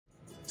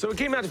So we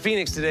came out to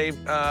Phoenix today,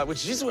 which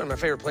is usually one of my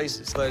favorite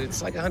places, but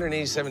it's like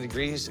 187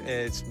 degrees and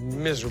it's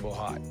miserable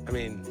hot. I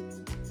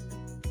mean,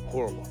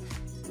 horrible.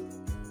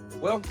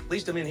 Well, at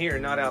least I'm in here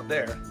and not out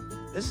there.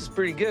 This is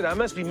pretty good. I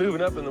must be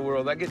moving up in the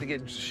world. I get to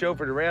get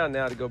chauffeured around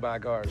now to go buy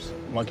cars.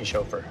 Monkey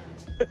chauffeur.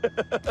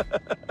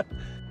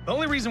 The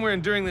only reason we're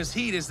enduring this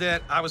heat is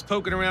that I was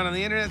poking around on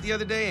the internet the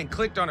other day and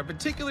clicked on a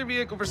particular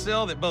vehicle for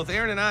sale that both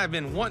Aaron and I have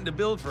been wanting to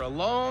build for a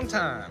long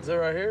time. Is that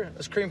right here?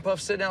 This cream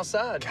puff sitting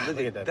outside. God,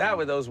 look at that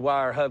with those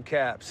wire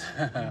hubcaps.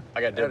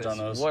 I got dibs on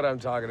those. What I'm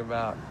talking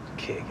about.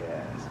 Kick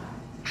ass.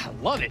 I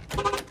love it.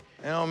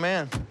 Oh,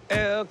 man.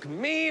 El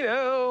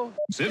Camino.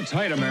 Sit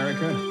tight,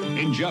 America.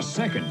 In just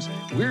seconds,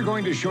 we're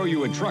going to show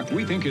you a truck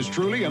we think is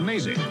truly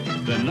amazing.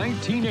 The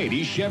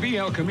 1980 Chevy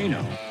El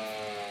Camino.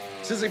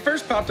 Since they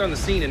first popped on the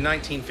scene in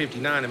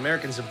 1959,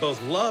 Americans have both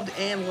loved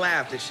and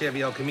laughed at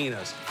Chevy El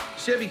Caminos.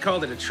 Chevy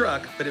called it a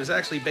truck, but it was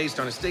actually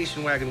based on a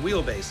station wagon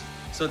wheelbase,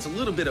 so it's a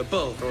little bit of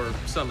both, or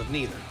some of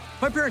neither.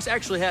 My parents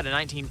actually had a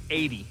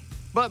 1980,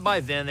 but by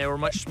then they were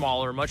much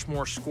smaller, much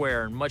more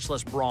square, and much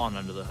less brawn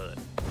under the hood.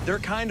 They're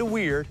kind of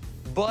weird,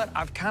 but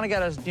I've kind of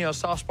got a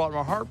soft spot in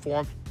my heart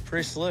for them.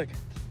 Pretty slick.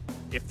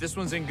 If this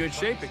one's in good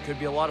shape, it could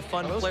be a lot of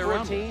fun to play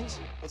around with.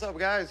 What's up,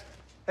 guys?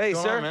 Hey,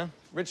 What's sir. going on, man?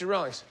 Richard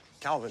Rawlings.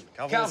 Calvin.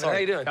 Calvin, how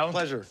you doing? Calvin.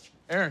 Pleasure.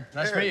 Aaron,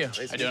 nice to meet you. Nice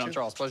to How you meet doing? you. I'm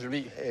Charles. Pleasure to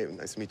meet you. Hey,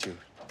 nice to meet you.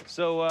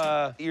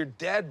 So, your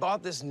dad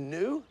bought this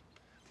new?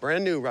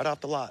 Brand new, right off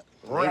the lot.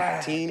 Rad.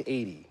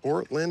 1980,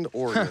 Portland,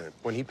 Oregon.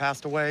 When he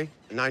passed away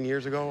 9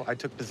 years ago, I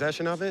took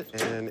possession of it,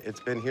 and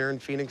it's been here in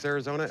Phoenix,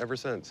 Arizona ever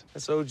since.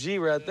 That's OG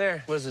right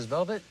there. What is this,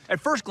 velvet?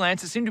 At first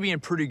glance, it seemed to be in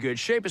pretty good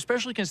shape,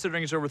 especially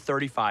considering it's over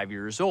 35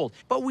 years old.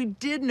 But we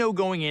did know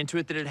going into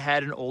it that it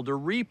had an older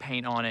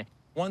repaint on it.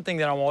 One thing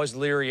that I'm always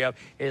leery of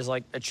is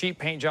like a cheap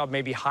paint job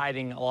maybe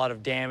hiding a lot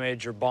of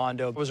damage or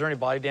Bondo. Was there any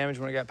body damage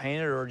when it got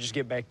painted or just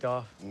get baked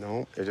off?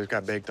 No, it just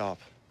got baked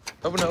off.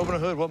 Open the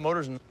hood. What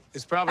motor's in it?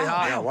 It's probably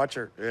hot. Yeah, watch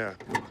her. Yeah.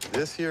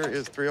 This here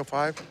is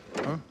 305.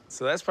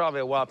 So that's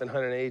probably a whopping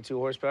 182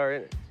 horsepower,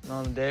 isn't it?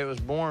 On the day it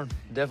was born.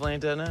 Definitely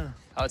ain't that now.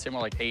 I would say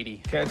more like 80.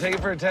 Can I take it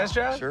for a test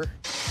drive? Sure.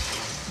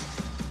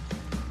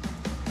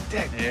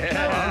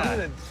 Yeah.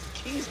 The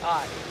key's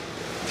hot.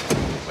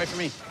 Wait for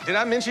me. Did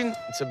I mention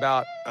it's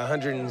about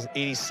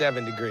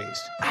 187 degrees?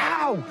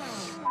 Ow!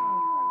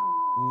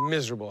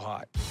 Miserable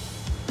hot.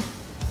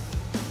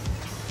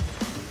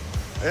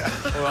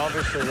 Well,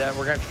 obviously we're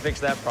gonna have to fix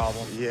that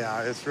problem.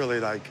 Yeah, it's really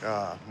like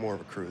more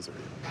of a cruiser.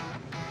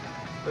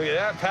 Look at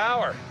that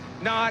power.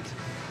 Not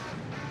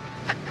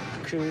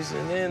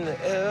cruising in the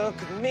El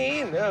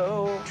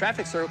Camino.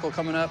 Traffic circle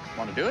coming up.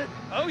 Want to do it?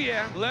 Oh,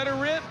 yeah. Let her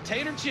rip,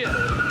 tater chip. Go,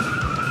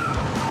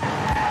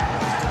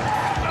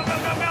 go,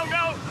 go, go,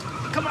 go!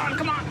 Come on,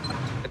 come on!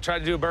 I tried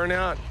to do a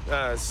burnout,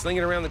 sling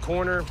it around the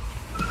corner.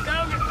 Go,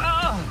 go,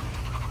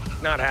 oh!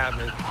 Not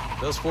happening.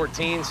 Those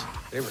 14s,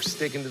 they were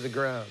sticking to the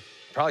ground.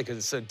 Probably because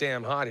it's so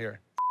damn hot here.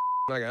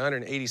 Like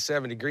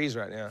 187 degrees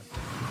right now.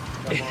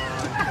 Come on, come on.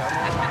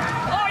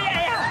 Oh,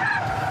 yeah!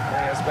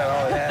 Yeah, that's about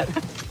all it had.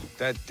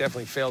 That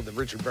definitely failed the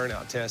Richard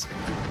burnout test.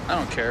 I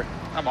don't care.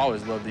 I've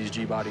always loved these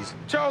G-bodies.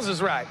 Charles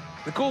is right.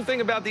 The cool thing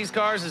about these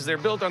cars is they're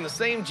built on the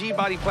same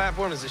G-body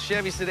platform as the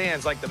Chevy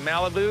sedans, like the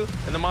Malibu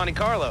and the Monte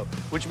Carlo,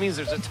 which means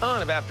there's a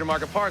ton of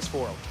aftermarket parts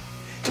for them.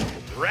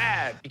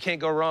 Rad. You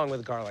can't go wrong with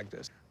a car like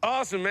this.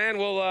 Awesome, man.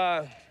 Well,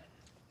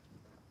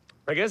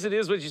 I guess it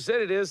is what you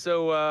said it is,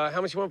 so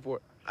how much you want for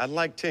it? I'd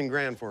like 10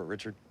 grand for it,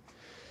 Richard.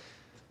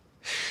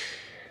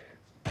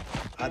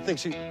 I think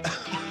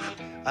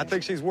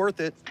she's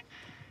worth it.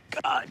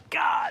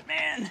 God,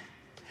 man.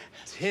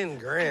 10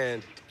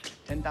 grand.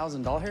 $10,000?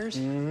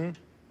 Mm-hmm.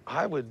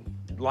 I would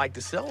like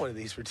to sell one of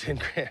these for 10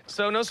 grand.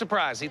 So no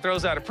surprise, he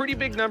throws out a pretty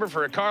big number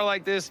for a car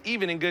like this,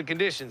 even in good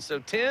condition. So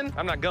 10,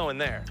 I'm not going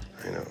there.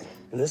 I know.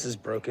 And this is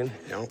broken.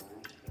 You know.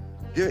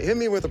 Hit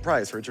me with a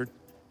price, Richard.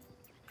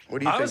 What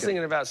do you think? I was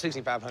thinking about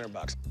 6,500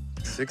 bucks.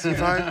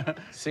 65?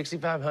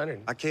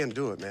 6,500. I can't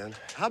do it, man.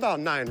 How about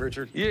 9,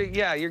 Richard?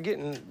 Yeah, you're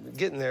getting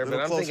there,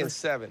 but I'm thinking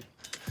 7.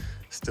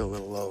 Still a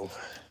little low.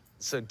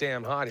 It's so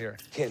damn hot here.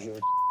 Can't even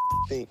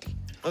think.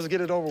 Let's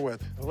get it over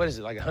with. What is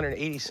it, like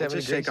 187 Let's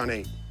just degrees? shake on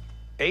 8.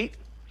 8?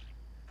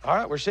 All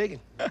right, we're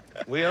shaking.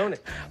 We own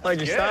it. Like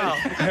your style.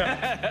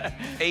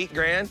 8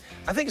 grand.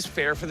 I think it's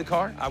fair for the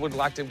car. I would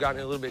like to have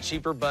gotten it a little bit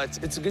cheaper, but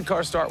it's a good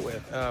car to start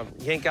with.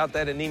 Yank out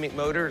that anemic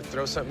motor,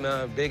 throw something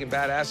big and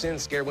badass in,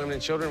 scare women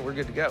and children, we're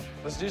good to go.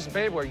 Let's do some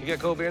paperwork. You got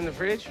cold beer in the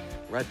fridge?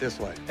 Right this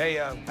way. Hey,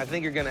 I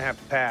think you're gonna have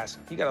to pass.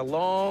 You got a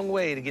long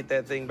way to get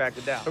that thing back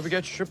to Dallas. Hope you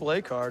got your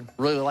AAA card.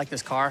 Really like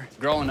this car.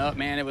 Growing up,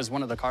 man, it was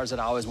one of the cars that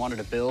I always wanted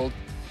to build.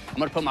 I'm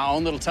gonna put my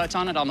own little touch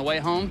on it on the way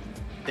home.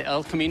 The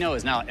El Camino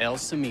is now El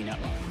Camino.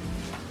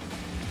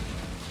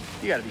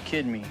 You gotta be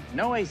kidding me.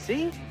 No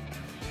AC?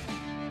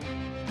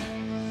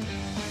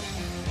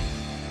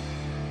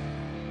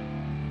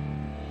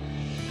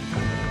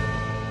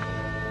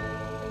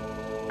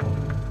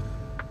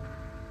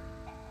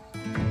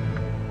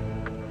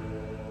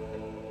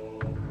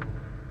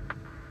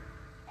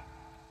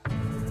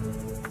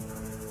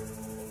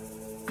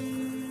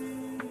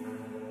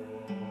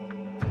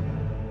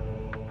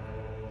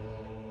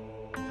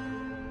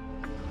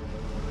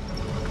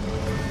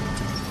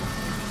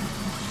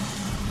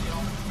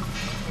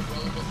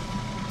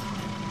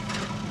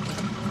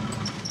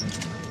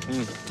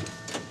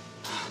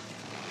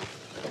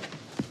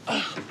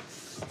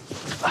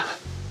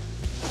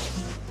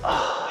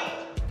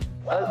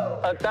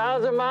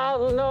 1,000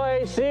 miles with no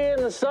AC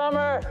in the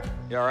summer.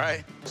 You all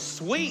right?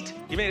 Sweet.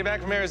 You made it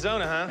back from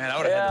Arizona, huh? Man, I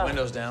would have had the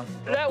windows down.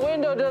 That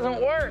window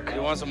doesn't work.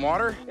 You want some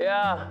water?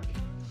 Yeah.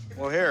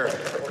 Well, here.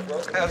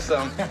 Have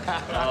some.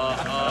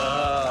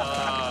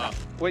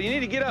 Well, you need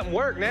to get up and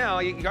work now.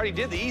 You already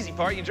did the easy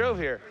part. You drove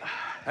here.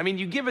 I mean,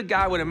 you give a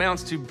guy what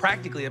amounts to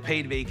practically a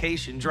paid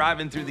vacation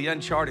driving through the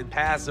uncharted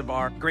paths of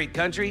our great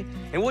country,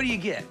 and what do you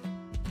get?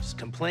 Just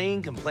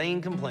complain,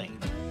 complain, complain.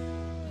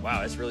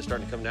 Wow, it's really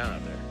starting to come down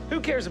out there. Who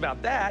cares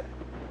about that?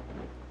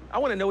 I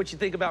want to know what you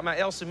think about my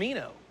El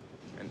Camino.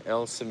 An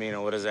El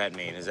Camino, what does that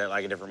mean? Is that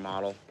like a different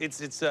model?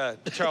 It's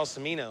Charles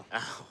Camino.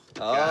 Oh.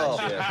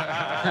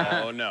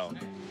 Gotcha. Oh, no.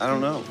 I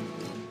don't know.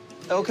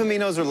 El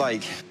Caminos are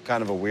like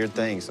kind of a weird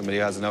thing. Somebody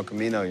who has an El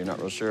Camino, you're not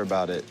real sure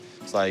about it.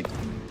 It's like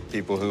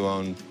people who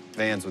own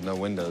vans with no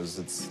windows.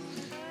 It's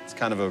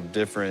kind of a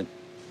different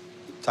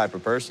type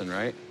of person,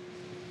 right?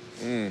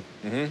 I'm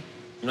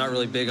not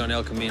really big on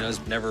El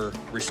Caminos, never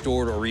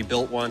restored or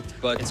rebuilt one,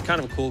 but it's kind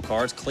of a cool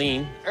car. It's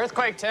clean.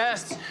 Earthquake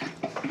test.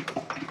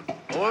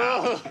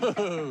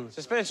 Whoa!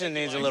 Suspension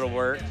needs a little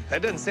work.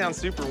 That doesn't sound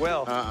super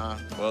well.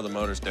 Well, the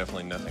motor's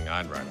definitely nothing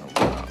I'd ride home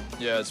about.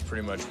 Yeah, it's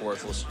pretty much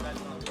worthless.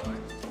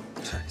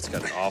 It's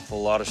got an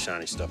awful lot of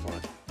shiny stuff on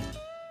it.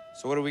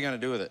 So what are we gonna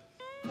do with it?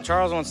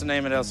 Charles wants to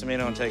name it El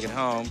Camino and take it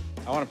home.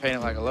 I want to paint it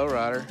like a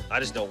lowrider. I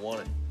just don't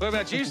want it. What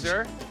about you,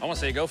 sir? I want to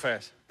say go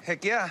fast.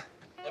 Heck yeah.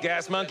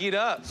 Gas monkeyed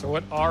up. So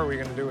what are we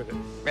gonna do with it?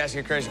 Let me ask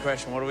you a crazy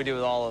question. What do we do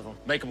with all of them?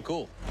 Make them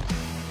cool.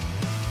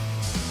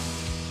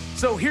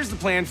 So here's the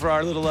plan for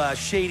our little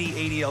shady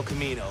 80 El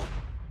Camino.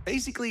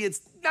 Basically,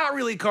 it's not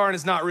really a car and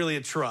it's not really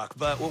a truck,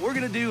 but what we're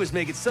gonna do is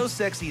make it so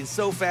sexy and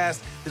so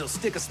fast that it'll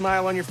stick a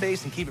smile on your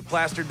face and keep it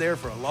plastered there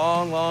for a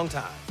long, long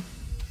time.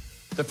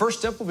 The first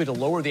step will be to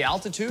lower the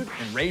altitude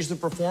and raise the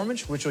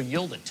performance, which will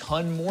yield a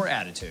ton more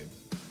attitude.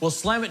 We'll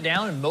slam it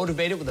down and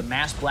motivate it with a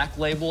mass black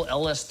label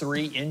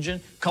LS3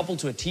 engine coupled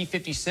to a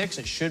T56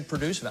 that should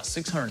produce about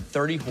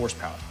 630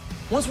 horsepower.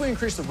 Once we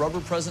increase the rubber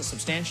presence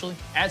substantially,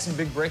 add some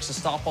big brakes to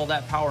stop all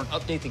that power and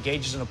update the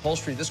gauges and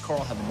upholstery, this car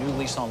will have a new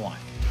lease on life.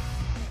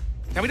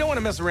 Now, we don't want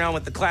to mess around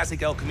with the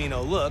classic El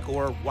Camino look,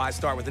 or why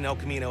start with an El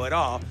Camino at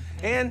all?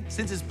 And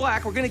since it's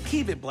black, we're going to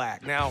keep it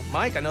black. Now,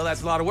 Mike, I know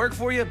that's a lot of work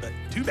for you, but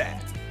too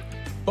bad.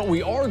 But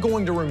we are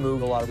going to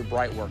remove a lot of the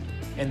bright work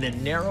and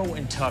then narrow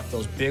and tuck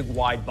those big,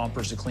 wide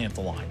bumpers to clean up the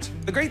lines.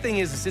 The great thing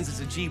is since it's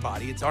a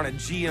G-body, it's on a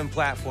GM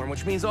platform,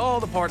 which means all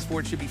the parts for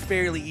it should be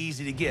fairly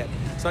easy to get.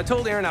 So I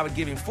told Aaron I would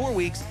give him 4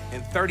 weeks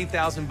and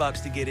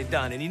 $30,000 to get it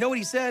done. And you know what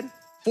he said?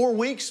 4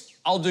 weeks,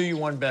 I'll do you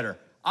one better.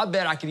 I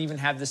bet I could even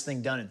have this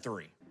thing done in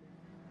 3.